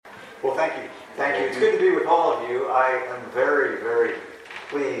Well, thank you. Thank you. It's good to be with all of you. I am very, very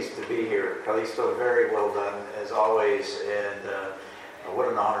pleased to be here. Callisto, very well done, as always, and what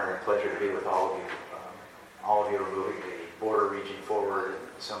an honor and pleasure to be with all of you. All of you are moving the border region forward in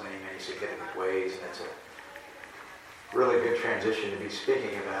so many, many significant ways, and it's a really good transition to be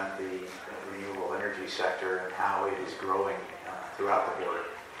speaking about the renewable energy sector and how it is growing throughout the border.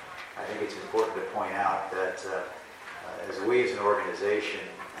 I think it's important to point out that as an organization,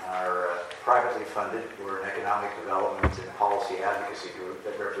 are privately funded. We're an economic development and policy advocacy group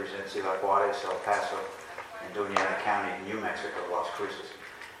that represents Ciudad Juarez, El Paso, and Doñana County, New Mexico, Las Cruces.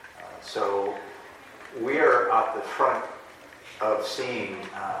 So we are at the front of seeing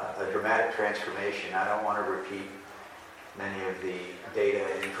a dramatic transformation. I don't want to repeat many of the data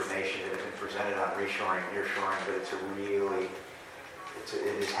and information that has been presented on reshoring, nearshoring, but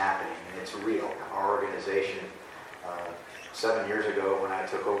it is happening and it's real. Our organization 7 years ago, when I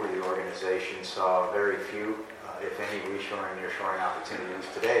took over the organization, saw very few, if any, reshoring, nearshoring opportunities.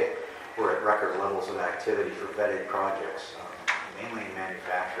 Today, we're at record levels of activity for vetted projects, mainly in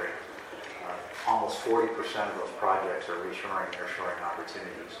manufacturing. Almost 40% of those projects are reshoring, nearshoring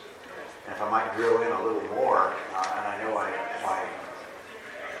opportunities. And if I might drill in a little more, and I know my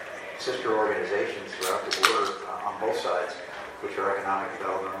sister organizations throughout the border on both sides, which are economic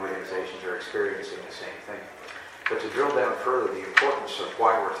development organizations, are experiencing the same thing. But to drill down further, the importance of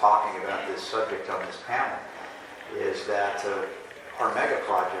why we're talking about this subject on this panel is that our mega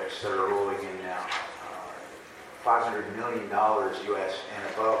projects that are rolling in now, $500 million US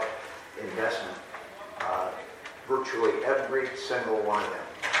and above investment, virtually every single one of them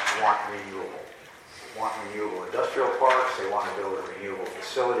want renewable industrial parks. They want to build a renewable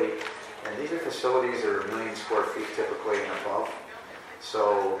facility, and these are facilities that are 1 million square feet typically and above.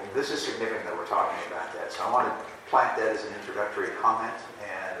 So this is significant that we're talking about that. So I want to plant that as an introductory comment,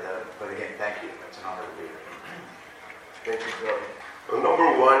 but again, thank you. It's an honor to be here. Thank you, John. Well,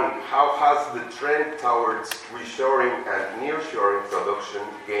 number one, how has the trend towards reshoring and nearshoring production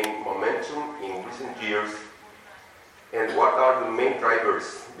gained momentum in recent years, and what are the main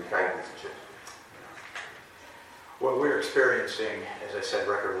drivers behind this shift? Well, we're experiencing, as I said,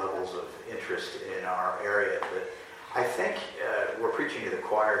 record levels of interest in our area, but I think we're preaching to the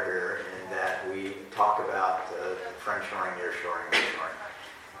choir here in that we talk about friendshoring, nearshoring, reshoring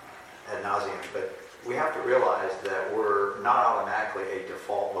ad nauseum, but we have to realize that we're not automatically a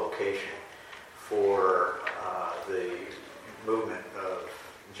default location for the movement of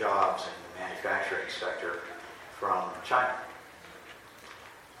jobs in the manufacturing sector from China.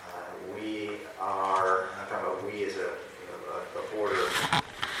 We are, I'm talking about we as a border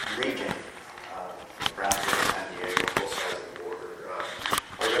region, Brownsville, San Diego, both sides of the border,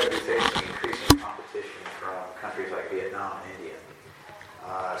 are going to be facing increasing competition from countries like Vietnam and India.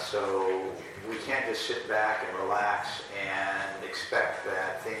 So we can't just sit back and relax and expect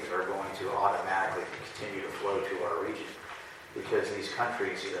that things are going to automatically continue to flow to our region, because these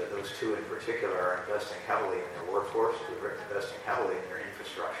countries, those two in particular, are investing heavily in their workforce, they're investing heavily in their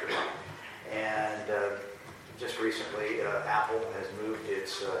infrastructure. And just recently, Apple has moved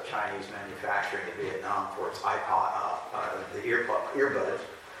its Chinese manufacturing to Vietnam for its the earbuds,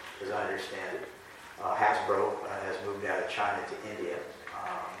 as I understand it. Hasbro has moved out of China to India,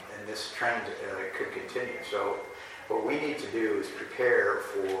 and this trend could continue. So what we need to do is prepare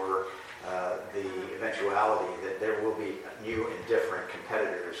for the eventuality that there will be new and different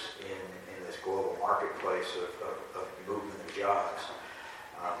competitors in this global marketplace of movement of jobs.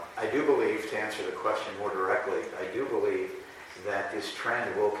 I do believe, to answer the question more directly, I do believe that this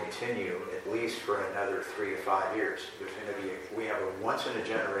trend will continue at least for another 3 to 5 years. We have a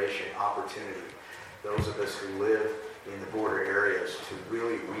once-in-a-generation opportunity, those of us who live in the border areas, to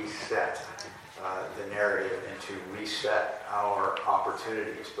really reset the narrative and to reset our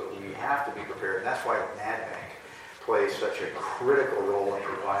opportunities. But we have to be prepared, and that's why NADBank plays such a critical role in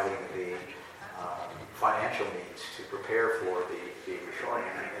providing the financial needs to prepare for the reshoring.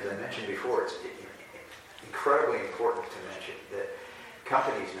 And as I mentioned before, it's incredibly important to mention that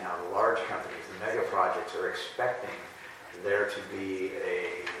companies now, the large companies, the mega projects, are expecting there to be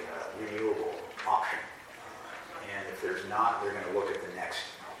a renewable option. And if there's not, they're going to look at the next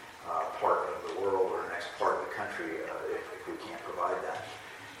part of the world or the next part of the country if we can't provide that.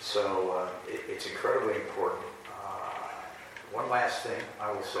 So it's incredibly important. One last thing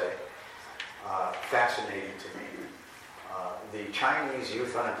I will say, fascinating to me. The Chinese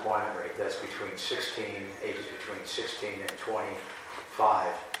youth unemployment rate, that's ages between 16 and 25,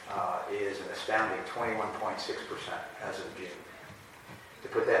 is an astounding 21.6% as of June. To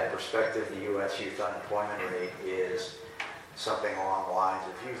put that in perspective, the U.S. youth unemployment rate is something along the lines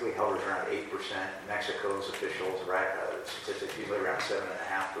of usually hovers around 8%. Mexico's officials, statistics usually around 7.5%.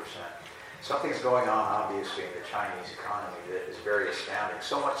 Something's going on, obviously, in the Chinese economy that is very astounding.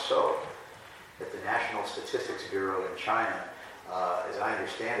 So much so that the National Statistics Bureau in China, as I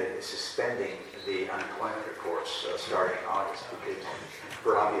understand it, is suspending the unemployment reports starting in August because,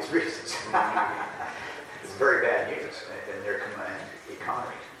 for obvious reasons. It's very bad news in their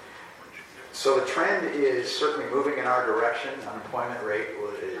economy. So the trend is certainly moving in our direction. Unemployment rate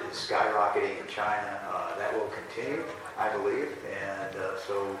is skyrocketing in China. That will continue, I believe, and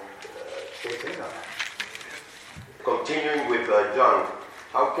so stay tuned on that. Continuing with John,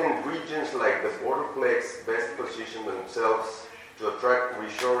 how can regions like the Borderplex best position themselves to attract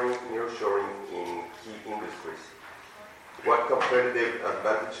reshoring, nearshoring in key industries? What competitive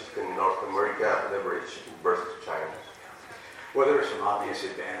advantages can North America leverage versus China? Well, there are some obvious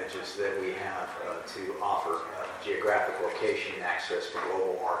advantages that we have to offer. Geographic location, access to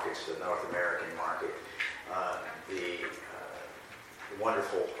global markets, the North American market, the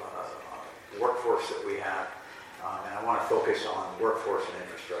wonderful workforce that we have, and I want to focus on workforce and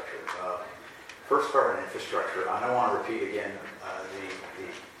infrastructure. First part on infrastructure, I don't want to repeat again the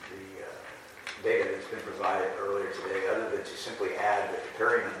data that's been provided earlier today, other than to simply add that the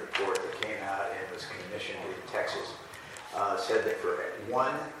Perryman report that came out and was commissioned in Texas said that for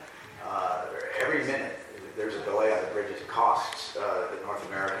every minute there's a delay on the bridges, it costs the North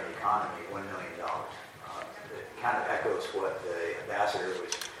American economy $1 million. It kind of echoes what the ambassador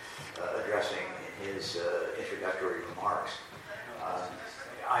was addressing in his introductory remarks.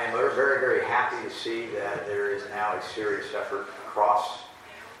 I am very, very happy to see that there is now a serious effort across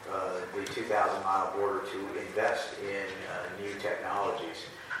the 2,000-mile border to invest in new technologies.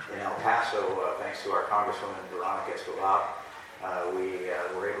 In El Paso, thanks to our Congresswoman Veronica Escobar, we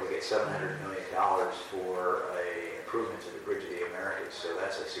were able to get $700 million for an improvement to the Bridge of the Americas. So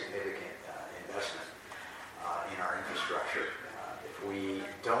that's a significant investment in our infrastructure. If we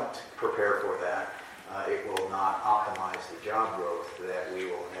don't prepare for that, it will not optimize the job growth that we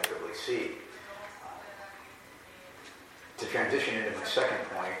will inevitably see. To transition into my second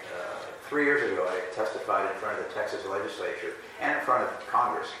point, 3 years ago I testified in front of the Texas legislature and in front of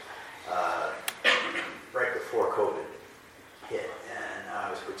Congress right before COVID hit. And I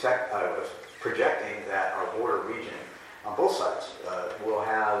was projecting that our border region on both sides will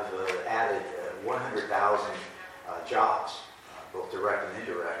have added 100,000 jobs, both direct and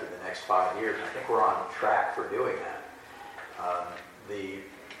indirect, in the next 5 years. And I think we're on track for doing that. The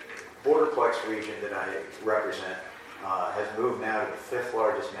Borderplex region that I represent has moved now to the 5th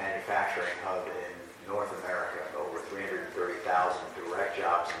largest manufacturing hub in North America, over 330,000 direct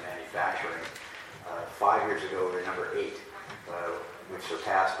jobs in manufacturing. 5 years ago, we were number 8. We've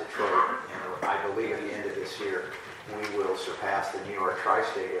surpassed Detroit, and I believe at the end of this year, we will surpass the New York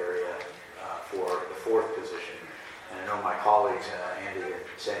tri-state area for the 4th position. And I know my colleagues, Andy in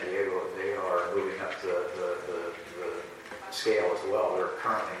San Diego, they are moving up the scale as well. They're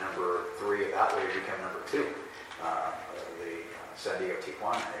currently number 3, about ready to become number 2. The San Diego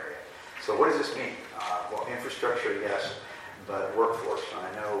Tijuana area. So what does this mean? Well, infrastructure, yes, but workforce. And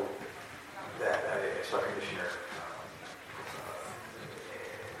I know that I saw Commissioner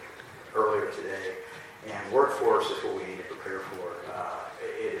earlier today, and workforce is what we need to prepare for.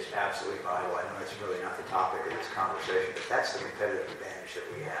 It is absolutely vital. I know it's really not the topic of this conversation, but that's the competitive advantage that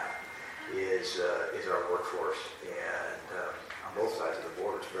we have, is our workforce. And on both sides of the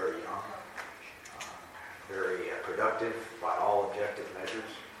border, it's very young. Very productive by all objective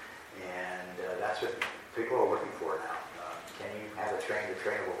measures, and that's what people are looking for now. Can you have a trained or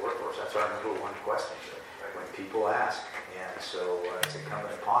trainable workforce? That's our number one question when people ask. And so it's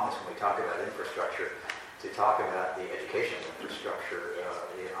incumbent upon us when we talk about infrastructure to talk about the educational infrastructure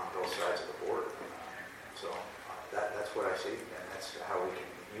on both sides of the border. So that's what I see, and that's how we can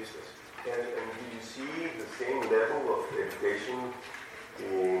use this. And do you see the same level of education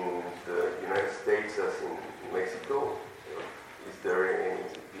in the United States as in Mexico? Is there any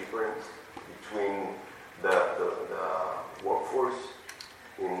difference between the workforce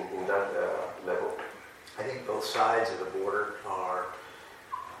in that level? I think both sides of the border are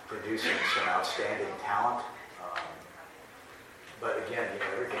producing some outstanding talent. But again,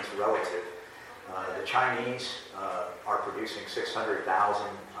 everything's relative. The Chinese are producing 600,000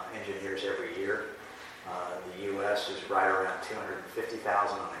 engineers every year. The U.S. is right around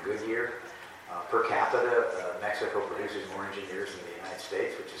 250,000 on a good year. Per capita, Mexico produces more engineers than the United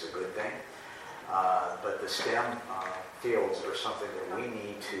States, which is a good thing. But the STEM fields are something that we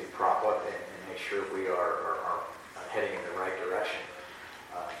need to prop up and make sure we are heading in the right direction.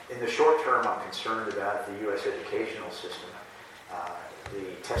 In the short term, I'm concerned about the U.S. educational system.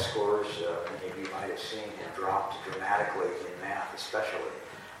 The test scores, many of you might have seen, have dropped dramatically in math, especially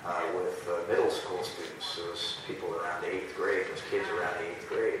with middle school students, those people around 8th grade, those kids around 8th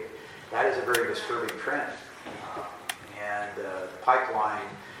grade. That is a very disturbing trend. And the pipeline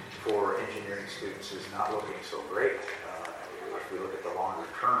for engineering students is not looking so great if we look at the longer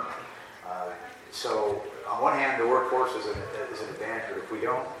term. So on one hand, the workforce is an advantage, but if we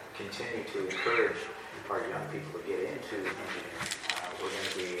don't continue to encourage our young people to get into engineering, we're going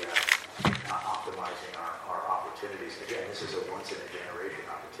to be not optimizing our opportunities. Again, this is a once-in-a-generation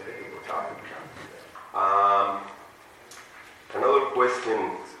opportunity we're talking about. Another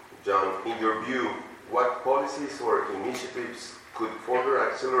question, John. In your view, what policies or initiatives could further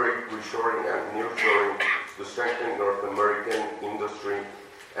accelerate reshoring and nearshoring to strengthen North American industry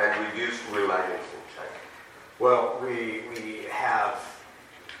and reduce reliance on China? Well, we have,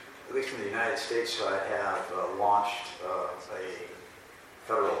 at least in the United States side, have launched a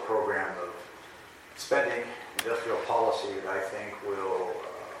federal program of spending, industrial policy that I think will,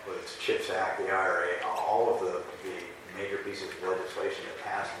 whether it's CHIPS Act, the IRA, all of the major pieces of legislation that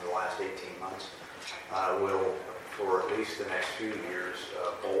passed in the last 18 months will, for at least the next few years,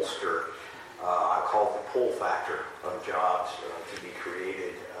 bolster, I call it the pull factor of jobs to be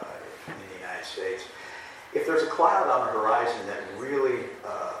created in the United States. If there's a cloud on the horizon that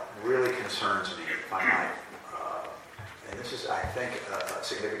really concerns me, if I might, and this is, I think, a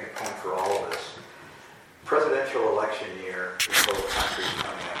significant point for all of us, presidential election year in both countries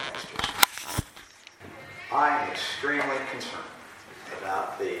coming up next year. I am extremely concerned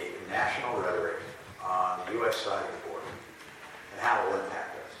about the national rhetoric on the U.S. side of the border and how it will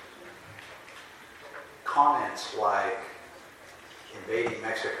impact us. Comments like invading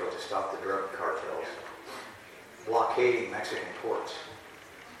Mexico to stop the drug cartels, blockading Mexican ports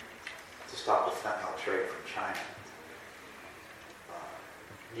to stop the fentanyl trade from China,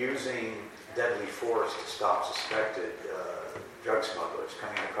 using deadly force to stop suspected drug smugglers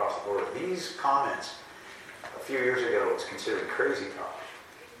coming across the border. These comments a few years ago was considered crazy talk.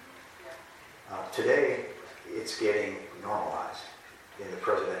 Today, it's getting normalized in the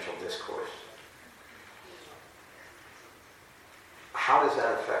presidential discourse. How does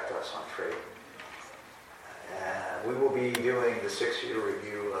that affect us on trade? We will be doing the 6-year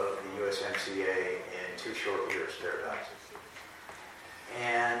review of the USMCA in 2 short years, thereabouts.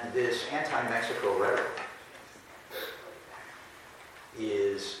 And this anti-Mexico rhetoric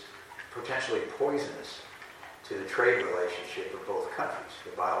is potentially poisonous to the trade relationship of both countries,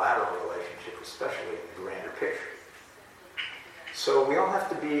 the bilateral relationship, especially in the grander picture. So we all have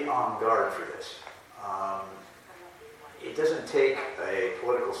to be on guard for this. It doesn't take a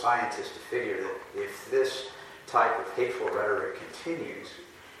political scientist to figure that if this type of hateful rhetoric continues,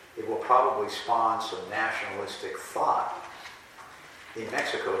 it will probably spawn some nationalistic thought in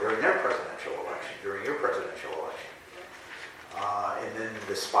Mexico during their presidential election, during your presidential election. And then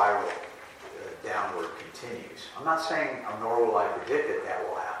the spiral downward continues. I'm not saying, nor will I predict that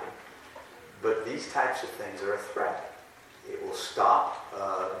will happen, but these types of things are a threat. It will stop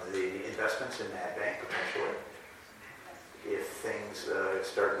the investments in NADBank potentially. If things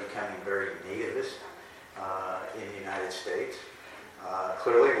start becoming very nativist in the United States,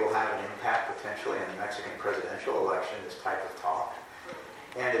 clearly it will have an impact potentially on the Mexican presidential election, this type of talk.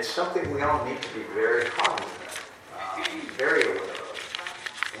 And it's something we all need to be very cognizant of, very aware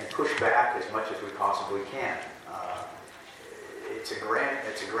of, and push back as much as we possibly can. It's a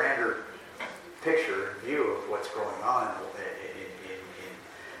grander picture view of what's going on in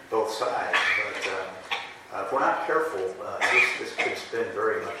both sides. But if we're not careful, this could spin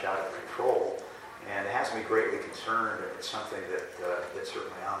very much out of control, and it has me greatly concerned. It's something that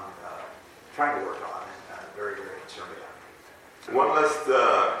certainly I'm trying to work on and very, very concerned about. One last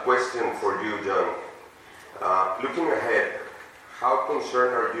question for you, John. Looking ahead, how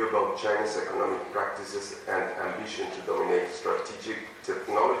concerned are you about China's economic practices and ambition to dominate strategic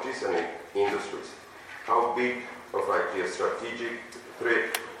technologies and industries? How big of a strategic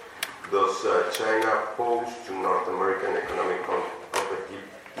threat does China pose to North American economic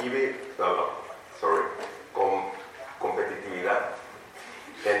competitividad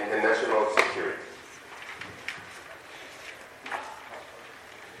and national security?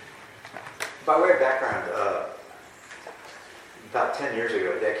 By way of background, about 10 years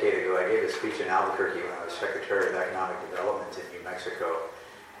ago, a decade ago, I gave a speech in Albuquerque when I was Secretary of Economic Development in New Mexico.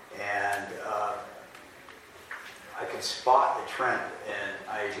 And I could spot the trend, and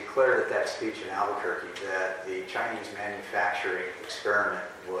I declared at that speech in Albuquerque that the Chinese manufacturing experiment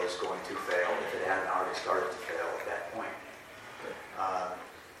was going to fail if it hadn't already started to fail at that point.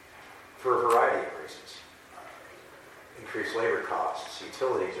 for a variety of reasons. Increased labor costs,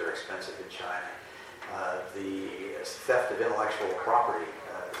 utilities are expensive in China. The theft of intellectual property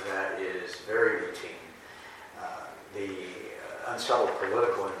that is very routine. The unsettled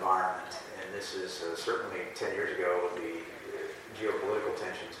political environment, and this is certainly 10 years ago with the geopolitical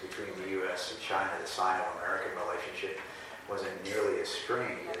tensions between the U.S. and China, the Sino-American relationship wasn't nearly as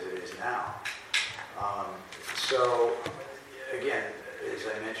strained as it is now. So, again, as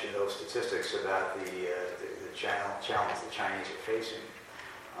I mentioned, those statistics about the challenge the Chinese are facing,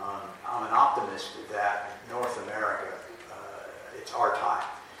 I'm an optimist that North America, it's our time.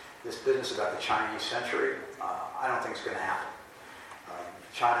 This business about the Chinese century, I don't think it's going to happen.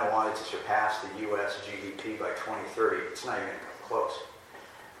 China wanted to surpass the U.S. GDP by 2030. It's not even going to come close.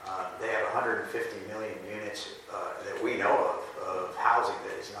 They have 150 million units that we know of housing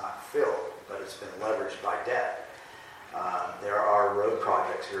that is not filled, but it's been leveraged by debt. There are road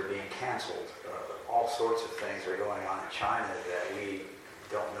projects that are being canceled. All sorts of things are going on in China that we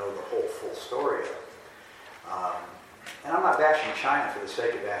don't know the whole full story of. And I'm not bashing China for the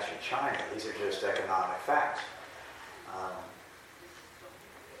sake of bashing China. These are just economic facts.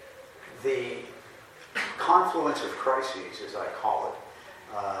 The confluence of crises, as I call it,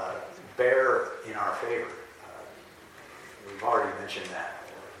 bear in our favor. We've already mentioned that,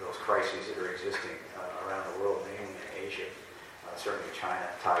 those crises that are existing around the world, mainly in Asia, certainly China,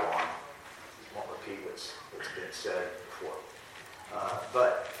 Taiwan. Won't repeat what's been said before.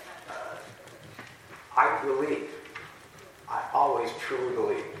 But I always truly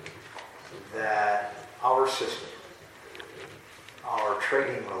believe that our system, our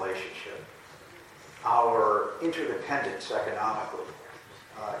trading relationship, our interdependence economically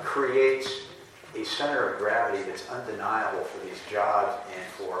creates a center of gravity that's undeniable for these jobs and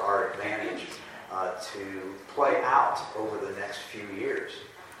for our advantage to play out over the next few years.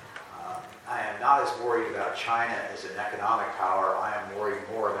 I am not as worried about China as an economic power. I am worried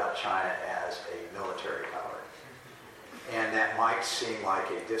more about China as a military power. And that might seem like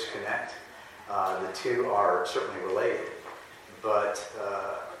a disconnect. The two are certainly related. But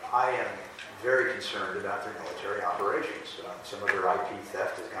I am very concerned about their military operations. Some of their IP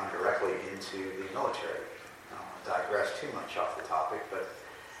theft has gone directly into the military. I don't want to digress too much off the topic, but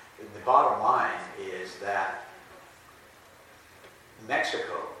the bottom line is that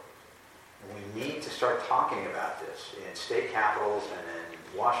Mexico, we need to start talking about this in state capitals and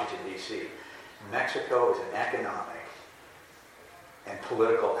in Washington, D.C. Mexico is an economic and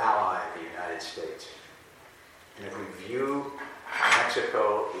political ally of the United States. And if we view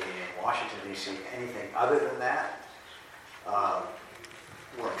Mexico in Washington, D.C., anything other than that,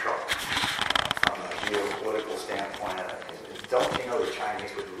 we're in trouble. From a geopolitical standpoint, don't you know the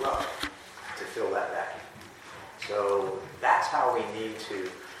Chinese would love to fill that vacuum? So that's how we need to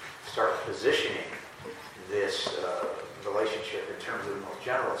start positioning this relationship in terms of the most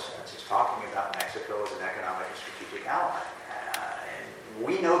general sense. It's talking about Mexico as an economic and strategic ally. And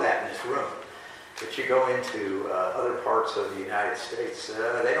we know that in this room. But you go into other parts of the United States,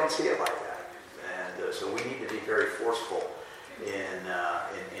 they don't see it like that. And so we need to be very forceful in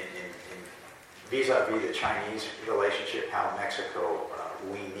vis-a-vis the Chinese relationship, how Mexico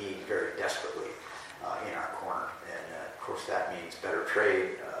we need very desperately in our corner. And of course that means better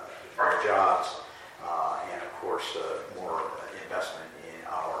trade, more jobs, and of course more investment in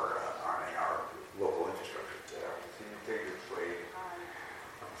our local infrastructure. Yeah.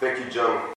 Thank you, John.